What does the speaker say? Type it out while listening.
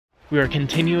We are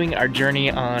continuing our journey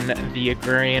on the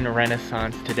agrarian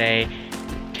renaissance today,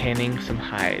 tanning some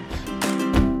hides.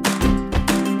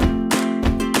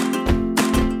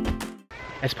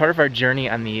 As part of our journey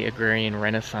on the agrarian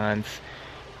renaissance,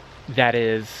 that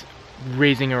is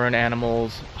raising our own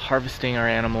animals, harvesting our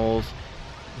animals,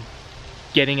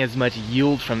 getting as much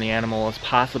yield from the animal as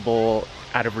possible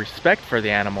out of respect for the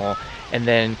animal, and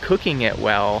then cooking it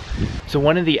well. So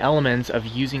one of the elements of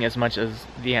using as much as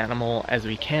the animal as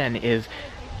we can is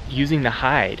using the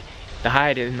hide. The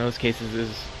hide in those cases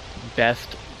is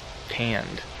best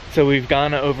tanned. So we've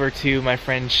gone over to my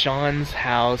friend Shaun's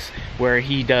house where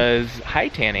he does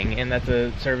hide tanning, and that's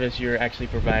a service you're actually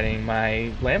providing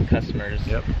my lamb customers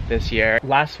this year.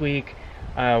 Last week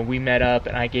we met up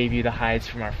and I gave you the hides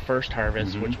from our first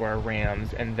harvest, which were our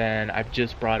rams, and then I've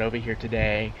just brought over here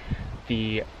today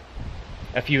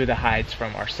a few of the hides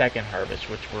from our second harvest,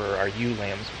 which were our ewe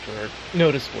lambs, which were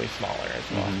noticeably smaller as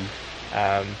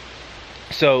well.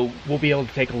 So we'll be able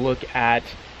to take a look at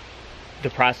the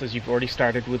process you've already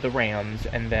started with the rams,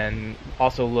 and then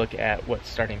also look at what's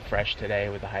starting fresh today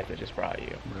with the hides I just brought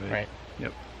you. Right?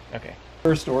 Yep. Okay.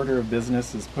 First order of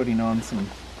business is putting on some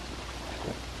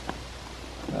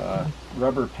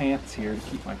rubber pants here to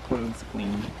keep my clothes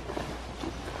clean.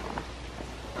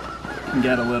 Can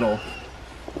get a little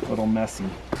messy.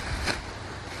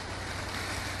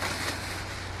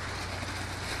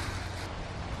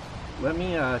 Let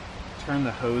me turn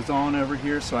the hose on over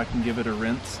here so I can give it a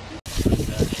rinse.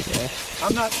 Okay.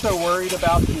 I'm not so worried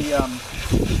about the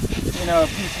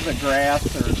pieces of grass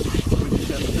or wood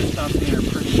chips or something are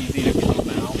pretty easy to clean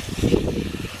out.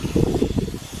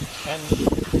 And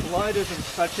blood isn't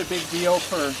such a big deal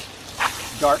for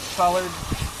dark colored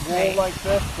wool like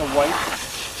this. The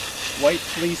white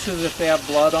fleeces, if they have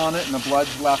blood on it and the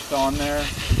blood's left on there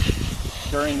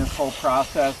during this whole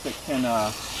process, it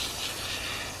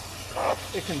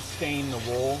can stain the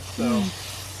wool. So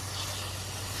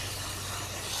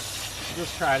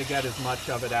just try to get as much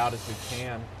of it out as we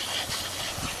can.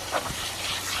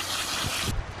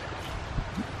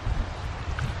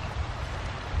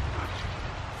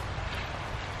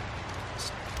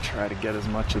 Just try to get as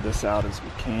much of this out as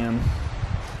we can.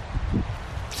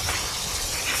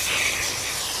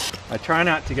 I try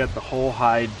not to get the whole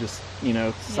hide just,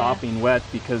 sopping wet,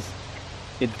 because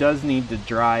it does need to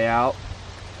dry out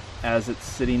as it's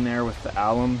sitting there with the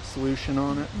alum solution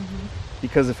on it.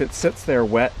 Because if it sits there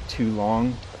wet too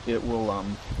long, it will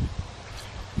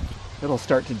it'll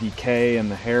start to decay,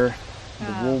 and the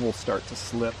wool will start to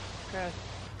slip. Good.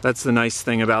 That's the nice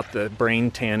thing about the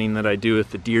brain tanning that I do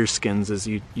with the deer skins, is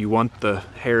you want the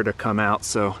hair to come out,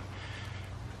 so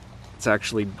it's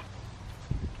actually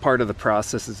part of the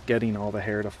process is getting all the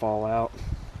hair to fall out.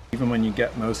 Even when you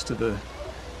get most of the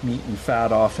meat and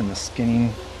fat off in the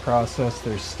skinning process,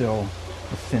 there's still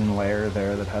a thin layer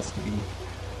there that has to be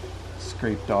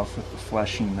scraped off with the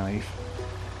fleshing knife.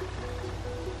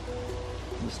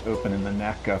 Just opening the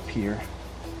neck up here.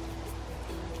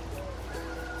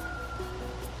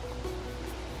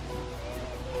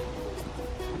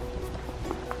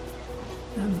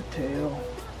 And the tail.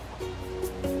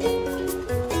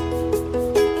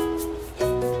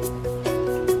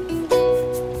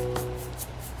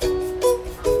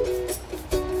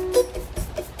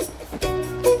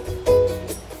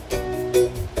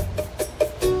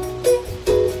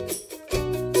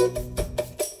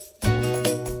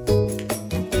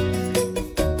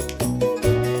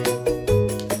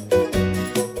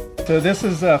 So this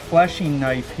is a fleshing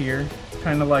knife here,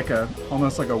 kind of like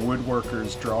almost like a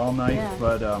woodworker's draw knife,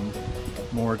 but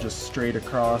more just straight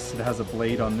across. It has a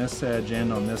blade on this edge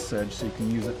and on this edge, so you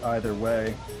can use it either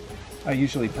way. I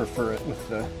usually prefer it with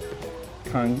the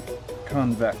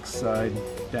convex side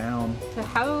down. So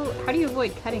how do you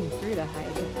avoid cutting through the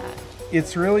hide with that?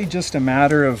 It's really just a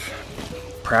matter of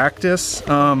practice.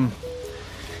 Knowing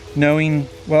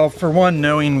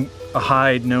a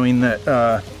hide, knowing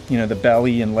that the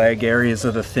belly and leg areas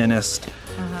are the thinnest,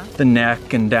 the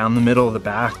neck and down the middle of the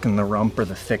back and the rump are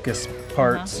the thickest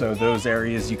parts, so those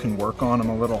areas you can work on them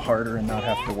a little harder and not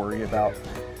have to worry about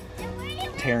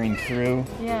tearing through.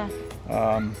 Yeah.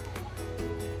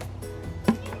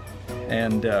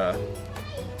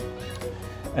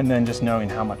 And then just knowing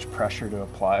how much pressure to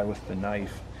apply with the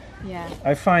knife. Yeah.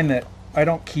 I find that I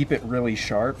don't keep it really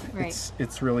sharp. Right.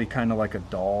 It's really kind of like a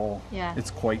dull. Yeah. It's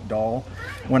quite dull.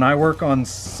 When I work on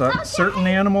certain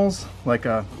animals, like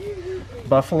a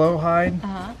buffalo hide,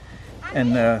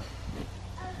 and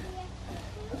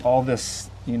all this,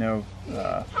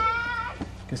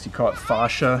 guess you call it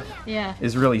fascia, Yeah.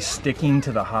 is really sticking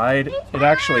to the hide. It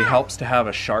actually helps to have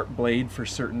a sharp blade for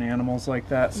certain animals like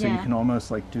that, so you Yeah. can almost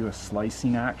like do a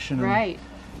slicing action Right.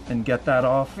 and get that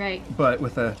off. Right. But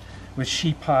with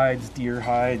sheep hides, deer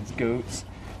hides, goats,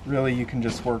 really you can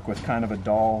just work with kind of a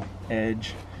dull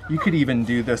edge. You could even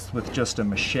do this with just a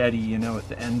machete, you know, at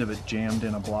the end of it jammed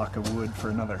in a block of wood for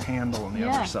another handle on the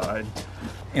Yeah. other side.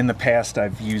 In the past,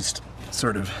 I've used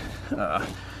sort of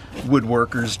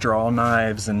woodworkers' draw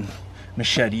knives and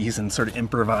machetes and sort of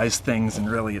improvised things, and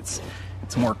really it's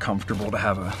more comfortable to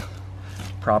have a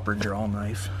proper draw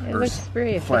knife It or looks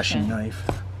very fleshy efficient. knife.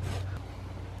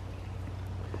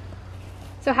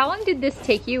 So how long did this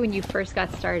take you when you first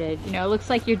got started? You know, it looks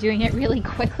like you're doing it really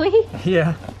quickly.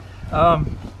 Yeah.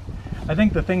 I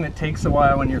think the thing that takes a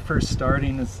while when you're first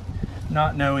starting is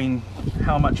not knowing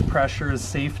how much pressure is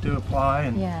safe to apply,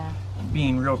 and Yeah.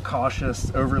 being real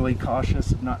cautious, overly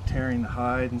cautious of not tearing the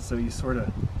hide, and so you sort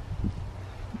of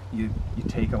you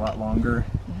take a lot longer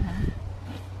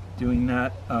doing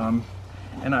that.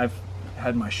 And I've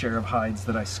had my share of hides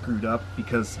that I screwed up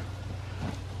because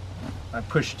I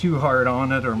pushed too hard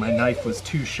on it, or my knife was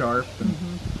too sharp, and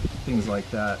things like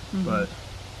that. But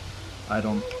I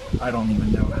don't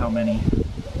even know how many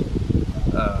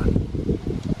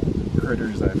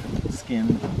critters I've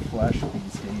skinned from flesh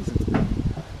these days. It's been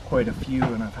quite a few,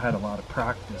 and I've had a lot of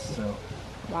practice, so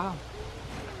Wow.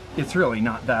 it's really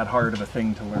not that hard of a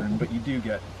thing to learn, but you do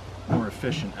get more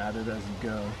efficient at it as you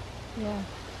go. Yeah.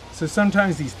 So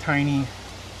sometimes these tiny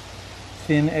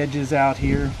thin edges out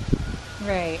here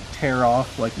Right. tear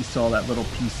off, like you saw that little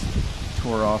piece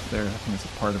tore off there. I think it's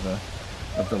a part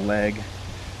of the leg.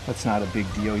 That's not a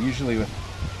big deal. Usually with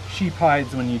sheep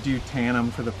hides, when you do tan them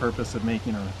for the purpose of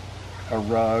making a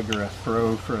rug or a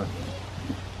throw for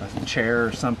a chair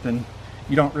or something,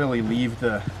 you don't really leave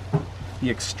the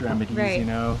extremities, Right. you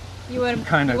know. You want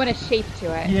Kind of- a shape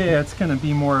to it. Yeah, it's going to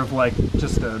be more of like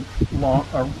just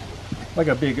like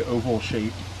a big oval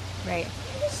shape. Right.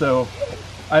 So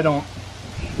I don't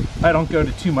go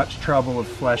to too much trouble of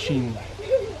fleshing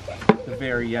the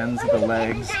very ends of the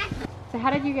legs. So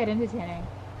how did you get into tanning?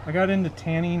 I got into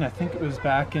tanning, I think it was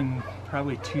back in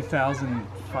probably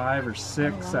 2005 or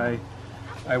 6. Oh, wow.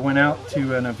 I went out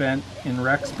to an event in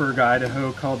Rexburg,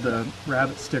 Idaho called the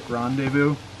Rabbit Stick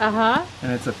Rendezvous, Uh-huh.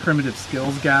 and it's a primitive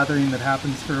skills gathering that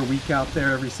happens for a week out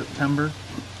there every September.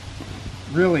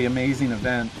 Really amazing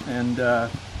event, and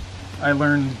I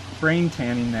learned brain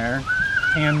tanning there,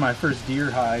 tanned my first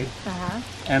deer hide, Uh-huh.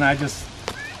 and I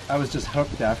was just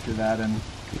hooked after that, and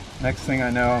next thing I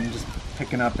know, I'm just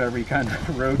picking up every kind of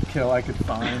roadkill I could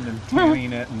find and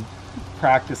tanning it and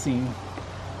practicing.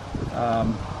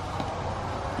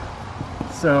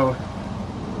 So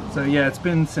yeah, it's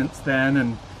been since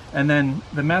then, and then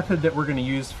the method that we're going to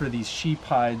use for these sheep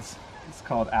hides is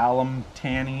called alum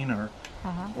tanning or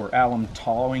alum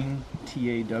tawing,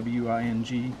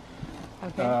 T-A-W-I-N-G.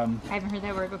 Okay. I haven't heard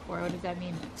that word before. What does that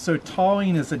mean? So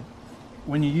tawing is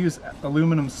when you use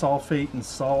aluminum sulfate and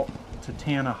salt to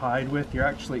tan a hide with,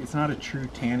 it's not a true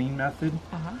tanning method.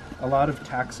 Uh-huh. A lot of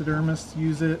taxidermists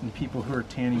use it, and people who are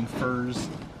tanning furs,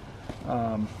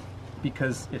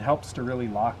 because it helps to really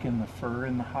lock in the fur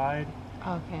in the hide.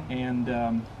 Okay.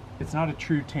 And it's not a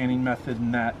true tanning method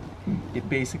in that it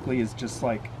basically is just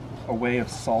like a way of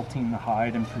salting the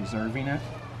hide and preserving it.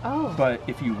 Oh. But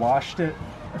if you washed it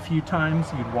a few times,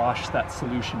 you'd wash that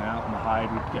solution out and the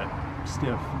hide would get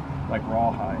stiff like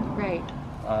rawhide. Right.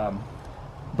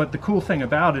 But the cool thing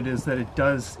about it is that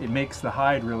it makes the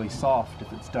hide really soft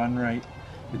if it's done right.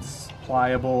 It's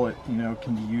pliable. It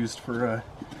can be used for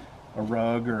a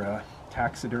rug or a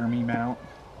taxidermy mount,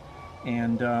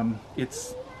 and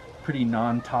it's pretty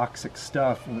non-toxic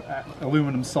stuff.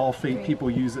 Aluminum sulfate, Right.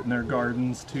 people use it in their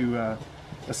gardens to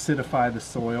acidify the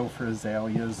soil for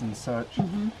azaleas and such.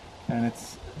 And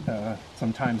it's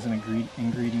sometimes an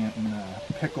ingredient in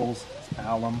pickles. It's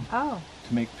alum Oh.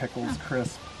 to make pickles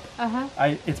crisp. Uh-huh.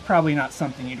 It's probably not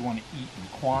something you'd want to eat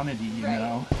in quantity, you Right.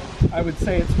 know. I would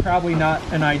say it's probably not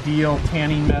an ideal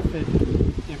tanning method.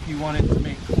 If you wanted to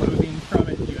make clothing from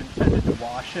it, you intended to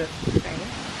wash it. Right.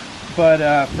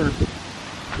 But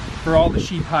for all the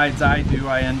sheep hides I do,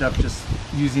 I end up just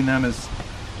using them as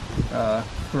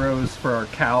throws for our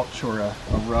couch or a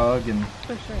rug, and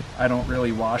For sure. I don't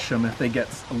really wash them. If they get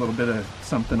a little bit of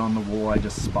something on the wool, I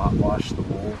just spot wash the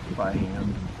wool by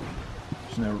hand.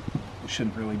 There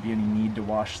shouldn't really be any need to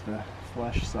wash the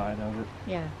flesh side of it.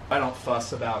 Yeah. I don't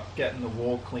fuss about getting the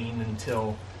wool clean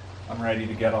until I'm ready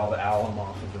to get all the alum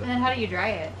off of And it. then how do you dry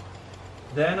it?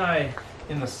 Then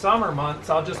in the summer months,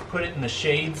 I'll just put it in the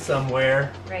shade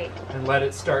somewhere Right. and let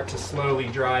it start to slowly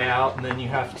dry out, and then you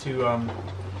have to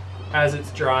as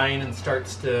it's drying and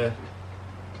starts to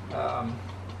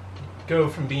go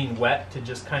from being wet to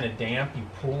just kind of damp, you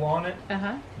pull on it,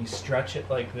 you stretch it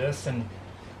like this, and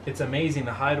it's amazing.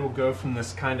 The hide will go from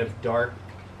this kind of dark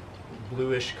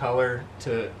bluish color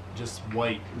to just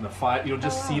white, and you'll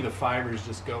just see the fibers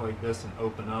just go like this and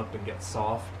open up and get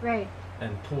soft, right,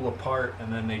 and pull apart,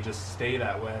 and then they just stay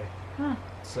that way.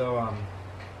 So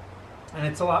and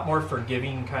it's a lot more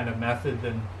forgiving kind of method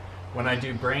than when I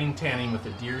do brain tanning with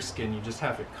a deer skin. You just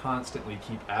have to constantly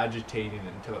keep agitating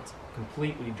it until it's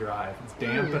completely dry. If it's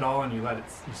damp at all and you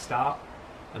stop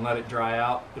and let it dry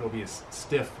out, it'll be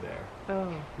stiff there.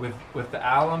 With the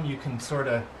alum, you can sort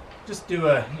of just do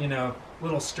a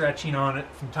little stretching on it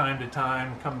from time to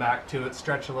time, come back to it,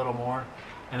 stretch a little more,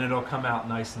 and it'll come out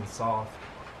nice and soft.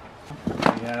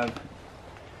 We have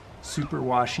super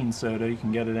washing soda. You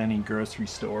can get it at any grocery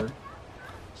store.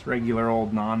 It's regular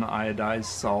old non-iodized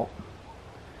salt,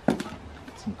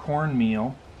 some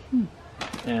cornmeal,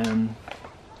 and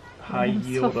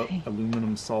high-yield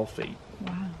aluminum sulfate.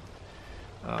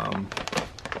 Wow.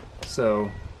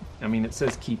 So, I mean, it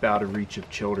says keep out of reach of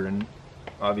children.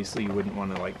 Obviously, you wouldn't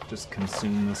want to like just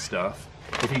consume the stuff.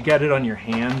 If you get it on your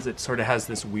hands, it sort of has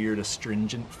this weird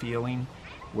astringent feeling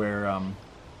where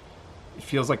it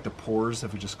feels like the pores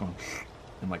have just gone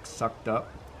and like sucked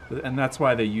up. And that's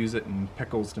why they use it in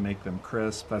pickles to make them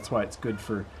crisp. That's why it's good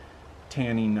for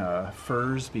tanning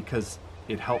furs, because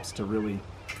it helps to really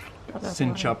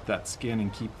cinch up that skin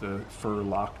and keep the fur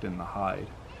locked in the hide.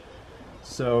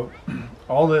 So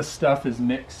all this stuff is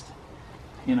mixed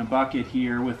in a bucket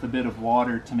here with a bit of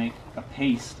water to make a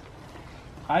paste.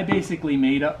 I basically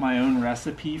made up my own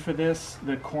recipe for this.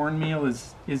 The cornmeal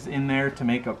is in there to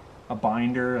make a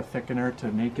binder, a thickener, to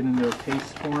make it into a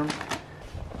paste form.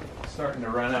 Starting to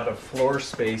run out of floor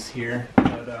space here,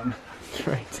 but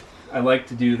Right. I like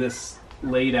to do this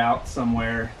laid out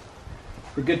somewhere.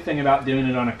 The good thing about doing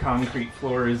it on a concrete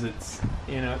floor is it's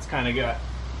kind of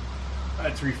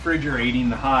it's refrigerating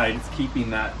the hide. It's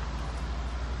keeping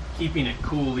it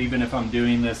cool even if I'm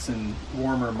doing this in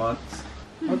warmer months.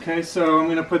 Okay, so I'm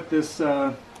going to put this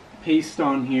paste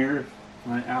on here,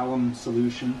 my alum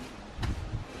solution.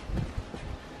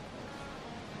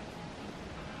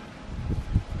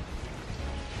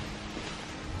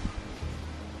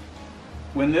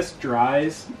 When this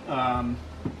dries,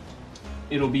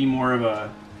 it'll be more of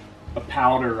a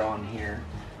powder on here,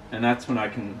 and that's when I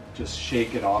can just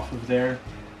shake it off of there.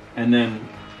 And then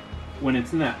when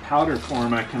it's in that powder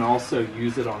form, I can also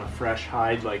use it on a fresh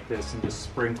hide like this and just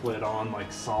sprinkle it on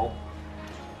like salt,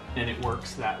 and it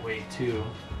works that way too.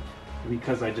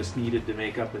 Because I just needed to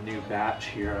make up a new batch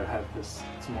here, I have this,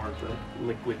 it's more of a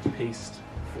liquid paste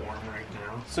form right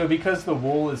now. So because the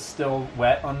wool is still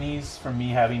wet on these from me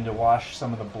having to wash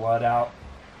some of the blood out,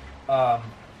 I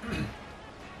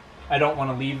don't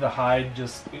want to leave the hide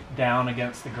just down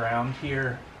against the ground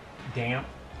here damp,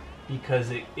 because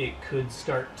it could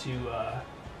start to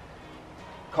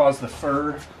cause the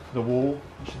wool,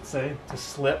 I should say, to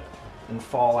slip and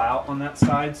fall out on that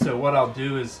side. So what I'll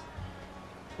do is,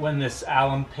 when this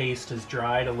alum paste has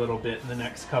dried a little bit in the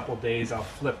next couple days, I'll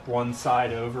flip one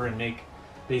side over and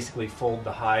basically fold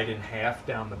the hide in half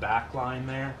down the back line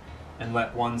there, and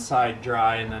let one side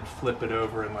dry, and then flip it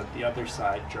over and let the other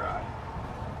side dry.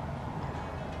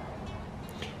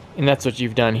 And that's what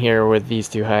you've done here with these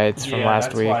two hides from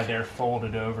last week. Yeah, that's why they're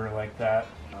folded over like that.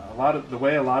 The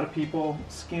way a lot of people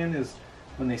skin is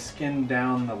when they skin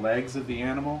down the legs of the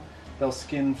animal, they'll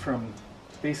skin from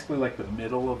basically like the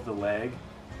middle of the leg.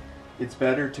 It's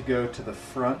better to go to the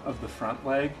front of the front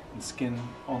leg and skin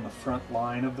on the front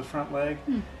line of the front leg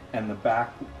and the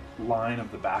back line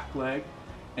of the back leg,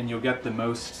 and you'll get the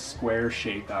most square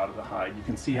shape out of the hide. You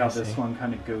can see how this one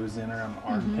kind of goes in around the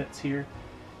armpits here.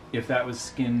 If that was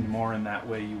skinned more in that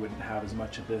way, you wouldn't have as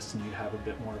much of this, and you'd have a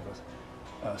bit more of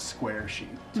a square shape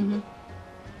to it.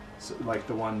 So like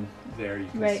the one there, you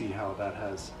can see how that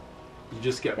has, you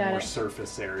just get more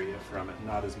surface area from it,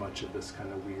 not as much of this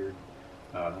kind of weird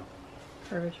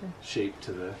shape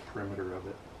to the perimeter of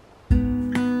it.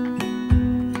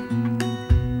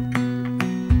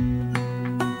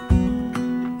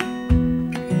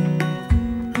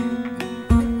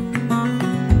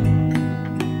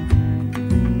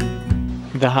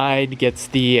 The hide gets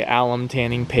the alum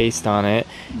tanning paste on it,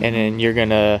 and then you're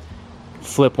gonna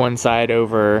flip one side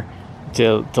over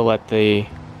to let the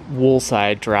wool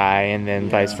side dry, and then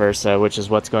vice versa, which is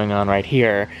what's going on right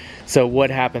here. So what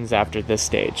happens after this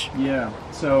stage? Yeah,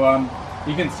 so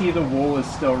you can see the wool is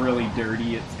still really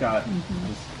dirty. It's got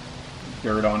just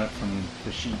dirt on it from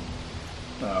the sheep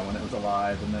when it was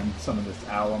alive, and then some of this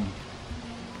alum,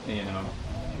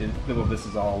 this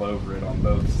is all over it on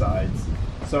both sides.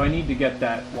 So I need to get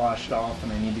that washed off,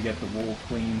 and I need to get the wool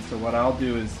clean. So what I'll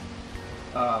do is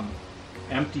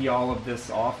empty all of this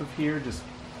off of here, just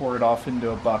pour it off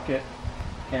into a bucket,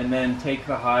 and then take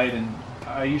the hide, and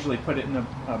I usually put it in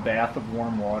a bath of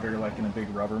warm water, like in a big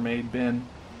Rubbermaid bin,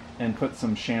 and put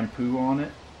some shampoo on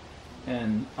it.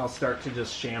 And I'll start to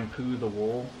just shampoo the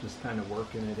wool, just kind of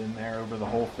working it in there over the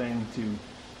whole thing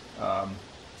to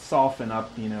soften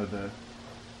up, you know, the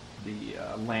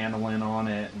lanolin on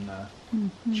it and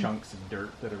the chunks of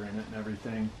dirt that are in it and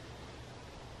everything.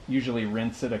 Usually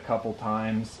rinse it a couple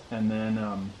times, and then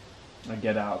I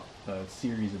get out a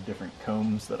series of different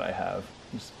combs that I have,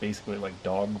 just basically like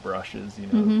dog brushes, you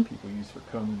know, that people use for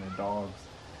combing their dogs,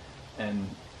 and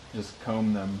just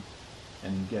comb them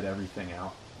and get everything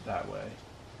out that way.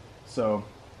 So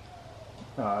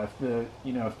if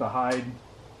the hide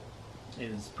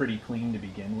is pretty clean to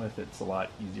begin with, it's a lot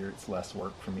easier. It's less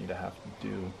work for me to have to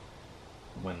do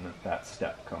when that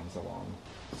step comes along.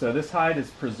 So this hide is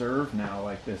preserved now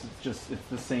like this. It's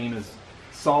the same as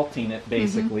salting it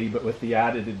basically, but with the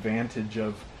added advantage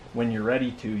of when you're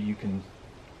ready to, you can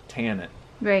tan it.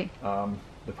 Right.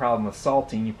 The problem with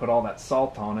salting, you put all that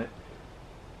salt on it,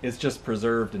 it's just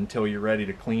preserved until you're ready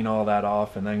to clean all that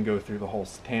off and then go through the whole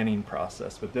tanning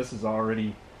process. But this is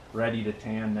already ready to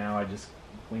tan now. I just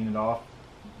clean it off,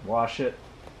 wash it,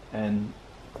 and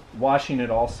washing it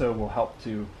also will help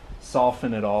to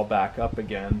soften it all back up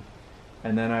again.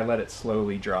 And then I let it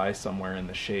slowly dry somewhere in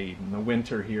the shade. In the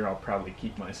winter here, I'll probably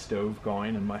keep my stove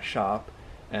going in my shop,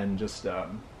 and just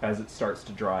as it starts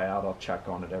to dry out, I'll check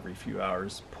on it every few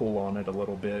hours, pull on it a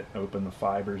little bit, open the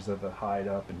fibers of the hide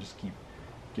up, and just keep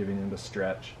giving it a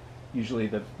stretch. Usually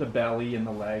the belly and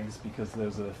the legs, because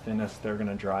those are the thinnest, they're going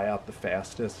to dry out the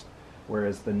fastest,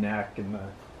 whereas the neck and the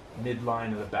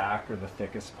midline of the back are the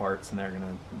thickest parts, and they're going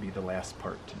to be the last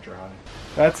part to dry.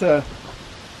 That's an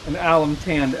alum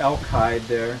tanned elk hide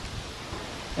there,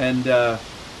 and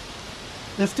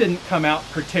this didn't come out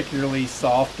particularly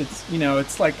soft. It's, you know,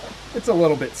 it's a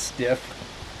little bit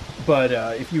stiff, but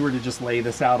if you were to just lay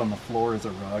this out on the floor as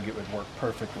a rug, it would work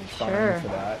perfectly fine for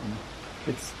that. And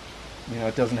it's, you know,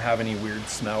 it doesn't have any weird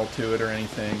smell to it or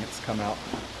anything. It's come out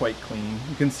quite clean.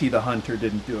 You can see the hunter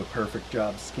didn't do a perfect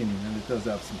job skinning it. It does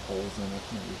have some holes in it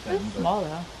and everything. It's small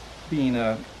though. Being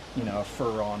a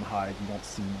fur-on hide, you don't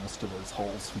see most of those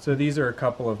holes. So these are a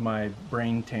couple of my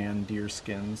brain tan deer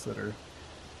skins that are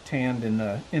tanned in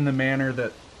the manner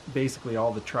that basically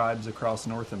all the tribes across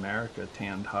North America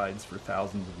tanned hides for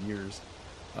thousands of years.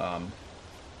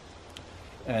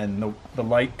 And the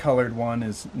light colored one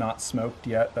is not smoked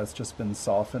yet, that's just been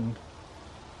softened.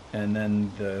 And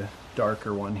then the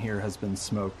darker one here has been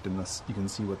smoked, and you can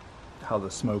see how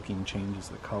the smoking changes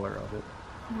the color of it.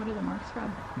 What are the marks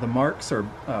from? The marks are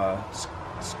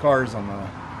scars on the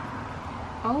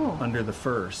under the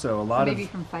fur. So maybe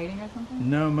from fighting or something?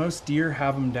 No, most deer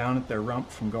have them down at their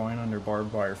rump from going under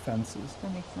barbed wire fences.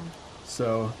 That makes sense.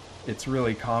 So it's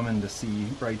really common to see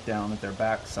right down at their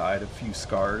backside a few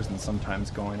scars, and sometimes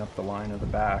going up the line of the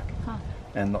back. Huh.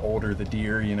 And the older the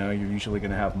deer, you know, you're usually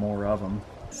going to have more of them.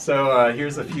 So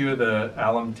here's a few of the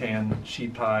alum tan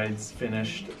sheep hides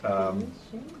finished.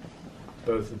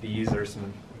 Both of these are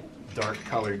some dark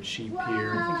colored sheep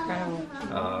here. Incredible.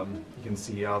 You can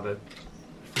see how the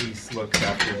fleece looks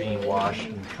after being washed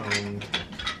and combed.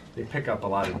 They pick up a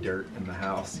lot of dirt in the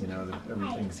house, you know,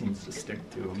 everything seems to stick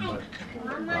to them, but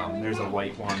there's a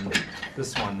white one.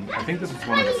 This one, I think this was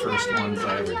one of the first ones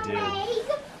I ever did.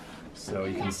 So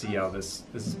you can see how this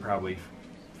is probably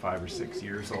 5 or 6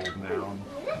 years old now,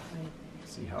 and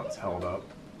see how it's held up.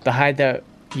 The hide that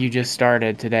you just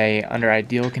started today under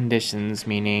ideal conditions,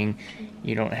 meaning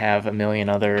you don't have a million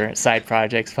other side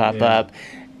projects pop up,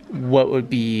 what would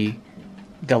be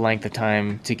the length of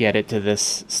time to get it to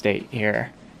this state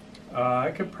here?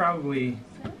 I'll probably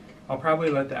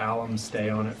let the alum stay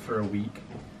on it for a week.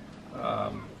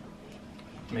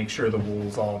 Make sure the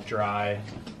wool's all dry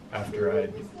after I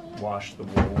wash the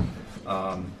wool.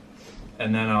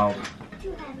 And then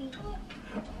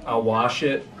I'll wash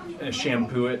it,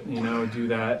 shampoo it, you know, do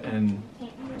that, and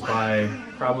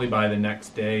probably by the next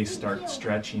day start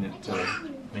stretching it to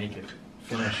make it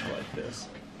finish like this.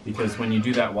 Because when you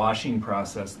do that washing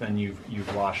process, then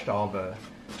you've washed all the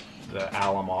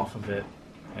alum off of it,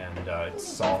 and it's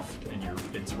soft, and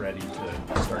it's ready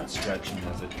to start stretching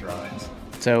as it dries.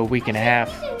 So a week and a half?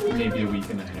 Maybe a week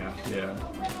and a half, yeah.